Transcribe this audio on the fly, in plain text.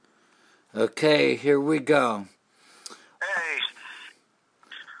Okay, here we go. Hey,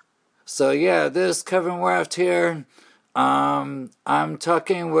 So yeah, this is Kevin Waft here. I'm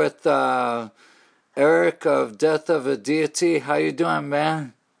talking with Eric of Death of a Deity. How you doing,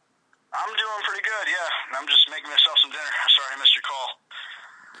 man? I'm doing pretty good, yeah. I'm just making myself some dinner. Sorry I missed your call.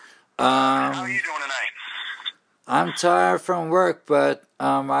 How are Um, you doing tonight? I'm tired from work, but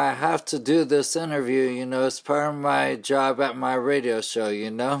I have to do this interview. You know, it's part of my job at my radio show. You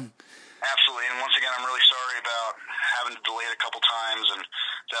know. Absolutely, and once again, I'm really sorry about having to delay it a couple times, and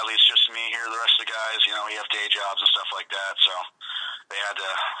sadly it's just me here. The rest of the guys, we have day jobs and stuff like that, so they had to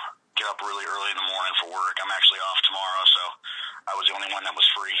get up really early in the morning for work. I'm actually off tomorrow, so I was the only one that was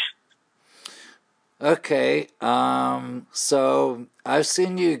free. Okay. So I've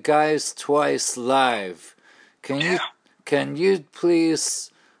seen you guys twice live. Can you Yeah. can you please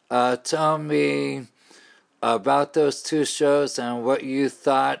tell me about those two shows and what you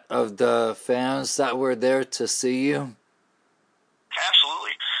thought of the fans that were there to see you?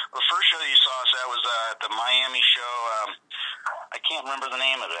 Absolutely. The first show that you saw us at was at the Miami show. I can't remember the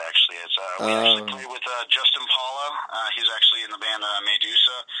name of it, actually. We actually played with Justin Paula. He's actually in the band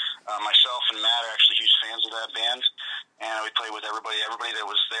Medusa. Myself and Matt are actually huge fans of that band. And we played with everybody. Everybody that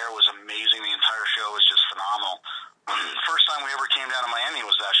was there was amazing. The entire show was just phenomenal. The first time we ever came down to Miami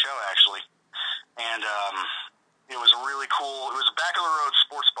was that show, actually. And it was really cool. It was a back of the road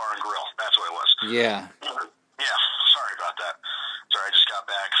sports bar and grill. That's what it was. Yeah. Yeah, sorry about that. Sorry, I just got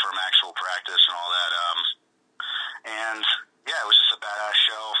back from actual practice and all that. And yeah, it was just a badass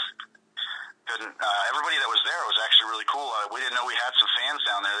show. Everybody that was there was actually really cool. We didn't know we had some fans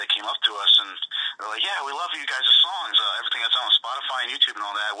down there that came up to us and they're like, "Yeah, we love you guys' songs. Everything that's on Spotify and YouTube and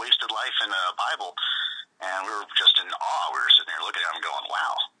all that. Wasted Life and Bible." And we were just in awe. We were sitting there looking at them, going,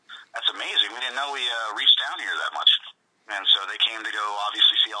 "Wow, that's amazing. We didn't know we reached down here that much." And so they came to go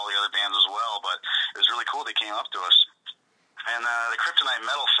obviously see all the other bands as well, but it was really cool they came up to us. And the Kryptonite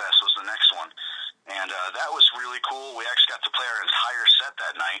Metal Fest was the next one. And that was really cool. We actually got to play our entire set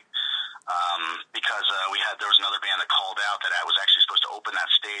that night because there was another band that called out that I was actually supposed to open that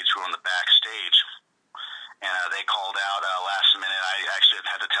stage. We were on the backstage. And they called out last minute. I actually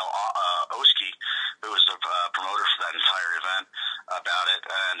had to tell Oski, who was the promoter for that entire event, about it.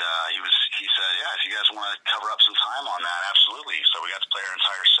 And he said, "Yeah, if you guys want to cover up some time on that, absolutely." So we got to play our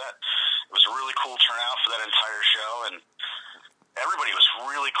entire set. It was a really cool turnout for that entire show, and everybody was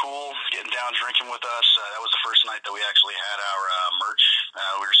really cool, getting down, drinking with us. That was the first night that we actually had our merch.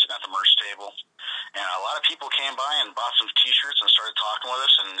 We were sitting at the merch table, and a lot of people came by and bought some T-shirts and started talking with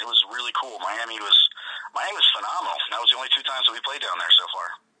us, and it was really cool. Miami was phenomenal. That was the only two times that we played down there so far.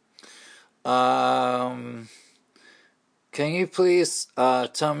 Can you please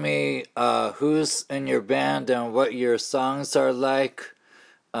tell me who's in your band and what your songs are like?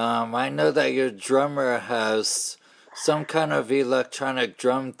 I know that your drummer has some kind of electronic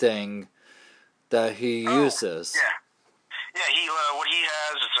drum thing that he Oh, uses. yeah. Yeah, what he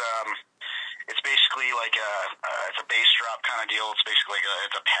has is it's basically like it's a bass drop kind of deal. It's basically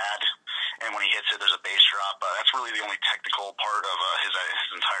it's a pad, and when he hits it, there's a bass drop. That's really the only technical part of his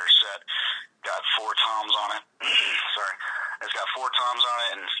entire set. Got four toms on it. Sorry, it's got four toms on it,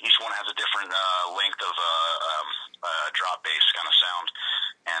 and each one has a different length of drop bass kind of sound,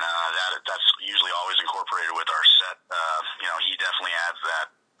 and that's usually always incorporated with our set. He definitely adds that,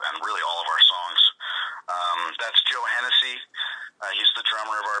 and really all of our songs. That's Joe Hennessy. He's the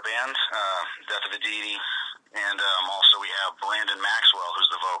drummer of our band, Death of a Deity. And also we have Brandon Maxwell, who's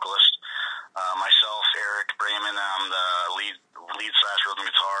the vocalist. Myself, Eric Brayman, I'm the lead/rhythm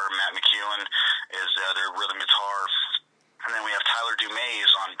guitar. Matt McEwen is the other rhythm guitar. And then we have Tyler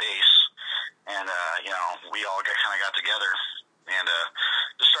Dumays on bass. And, we all kind of got together and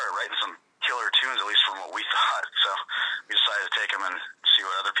just started writing some killer tunes, at least from what we thought. So we decided to take them and see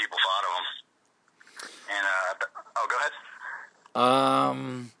what other people thought of them. And, go ahead.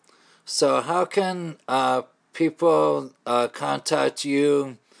 So how can people contact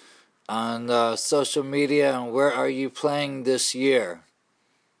you on social media, and where are you playing this year?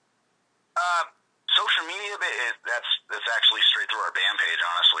 Social media, that's actually straight through our band page,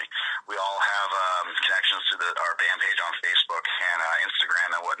 honestly. We all have connections to our band page on Facebook and Instagram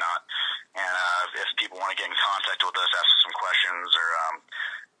and whatnot. And if people want to get in contact with us, ask us some questions, or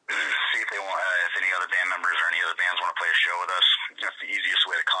see if they want, if any other band members or any other bands want to play a show with us, that's the easiest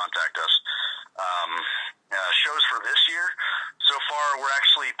way to contact us. Shows for this year, so far we're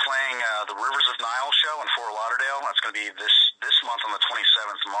actually playing the Rivers of Nile show in Fort Lauderdale. That's going to be this month on the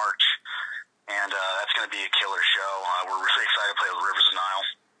 27th March. And that's going to be a killer show. We're really excited to play with Rivers of Nile.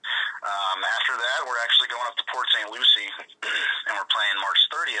 After that, we're actually going up to Port St. Lucie, and we're playing March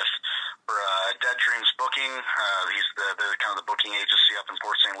 30th Booking. He's the kind of the booking agency up in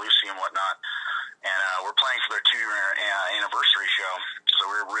Port St. Lucie and whatnot. And we're playing for their 2-year anniversary show, so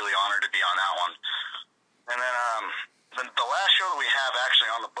we're really honored to be on that one. And then the last show that we have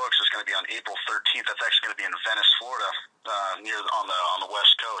actually on the books is going to be on April 13th. That's actually going to be in Venice, Florida, on the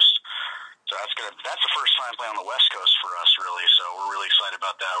West Coast. So that's the first time playing on the West Coast for us, really. So we're really excited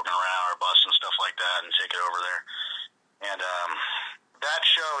about that. We're going to rent out our bus and stuff like that and take it over there. And that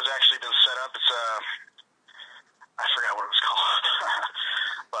show has actually been set up. It's I forgot what it was called,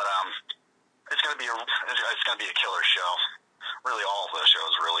 but it's going to be a killer show. Really, all of those shows,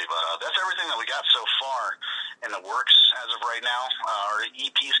 really. But that's everything that we got so far in the works as of right now. Our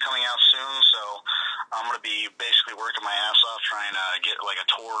EP is coming out soon, so I'm going to be basically working my ass off trying to get like a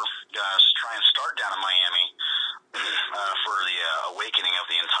tour, try and start down in Miami for the awakening of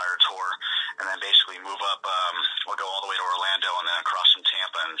the entire tour, and then basically move up. We'll go all the way to Orlando and then across from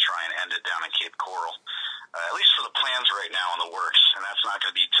Tampa and try and end it down in Cape Coral. At least for the plans right now in the works, and that's not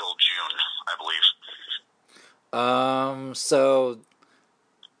going to be till June, I believe. So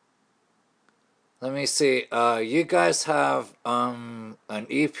let me see. You guys have an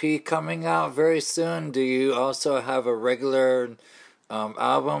EP coming out very soon. Do you also have a regular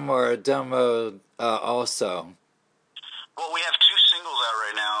album or a demo also? Well, we have 2 singles out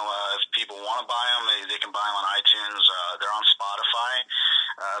right now. If people want to buy them, they can buy them on iTunes. They're on Spotify.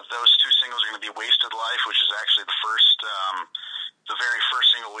 Those 2 singles are going to be "Wasted Life," which is actually the very first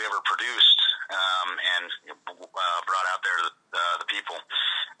single we ever produced and brought out there to the people.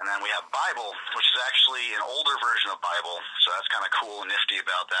 And then we have "Bible," which is actually an older version of Bible, so that's kind of cool and nifty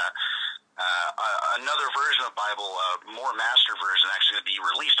about that. Another version of Bible, more master version, actually going to be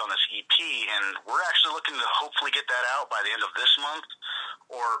released on this EP, and we're actually looking to hopefully get that out by the end of this month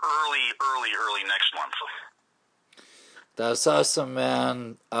or early next month. That's awesome,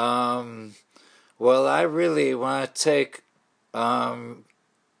 man. Well, I really want to take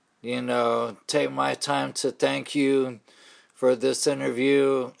my time to thank you for this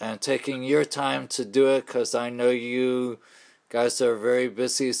interview and taking your time to do it, because I know you guys are very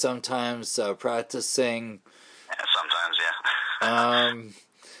busy sometimes practicing. Yeah, sometimes, yeah.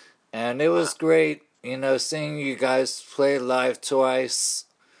 And it was great, seeing you guys play live twice.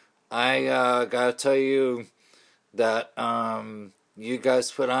 I gotta tell you that you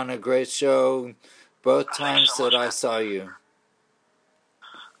guys put on a great show both times that I saw you.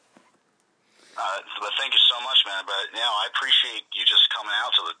 But thank you so much, man. But I appreciate you just coming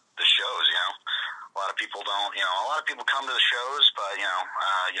out to the shows. A lot of people don't. A lot of people come to the shows, but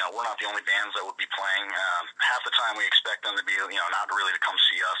we're not the only bands that would be playing. Half the time we expect them to be, not really to come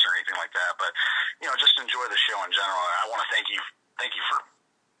see us or anything like that, but just enjoy the show in general. And I want to thank you for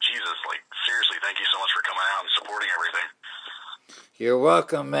Jesus. Like, seriously, thank you so much for coming out and supporting everything. You're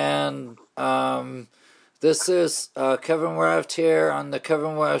welcome, man. This is Kevin Weft here on the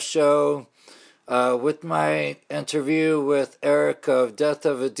Kevin Weft Show. With my interview with Eric of Death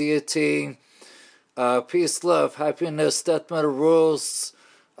of a Deity. Peace, love, happiness, death metal rules.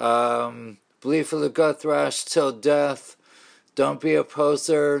 Believe for the gut thrash till death. Don't be a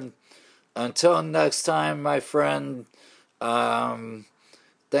poser. Until next time, my friend.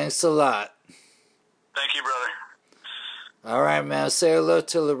 Thanks a lot. Thank you, brother. All right, man. Say hello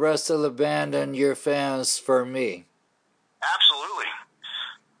to the rest of the band and your fans for me. Absolutely.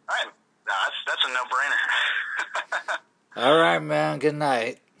 All right. That's a no-brainer. All right, man. Good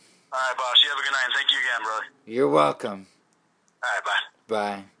night. All right, boss. You have a good night, and thank you again, brother. You're welcome. All right, bye.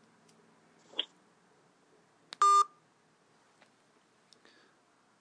 Bye.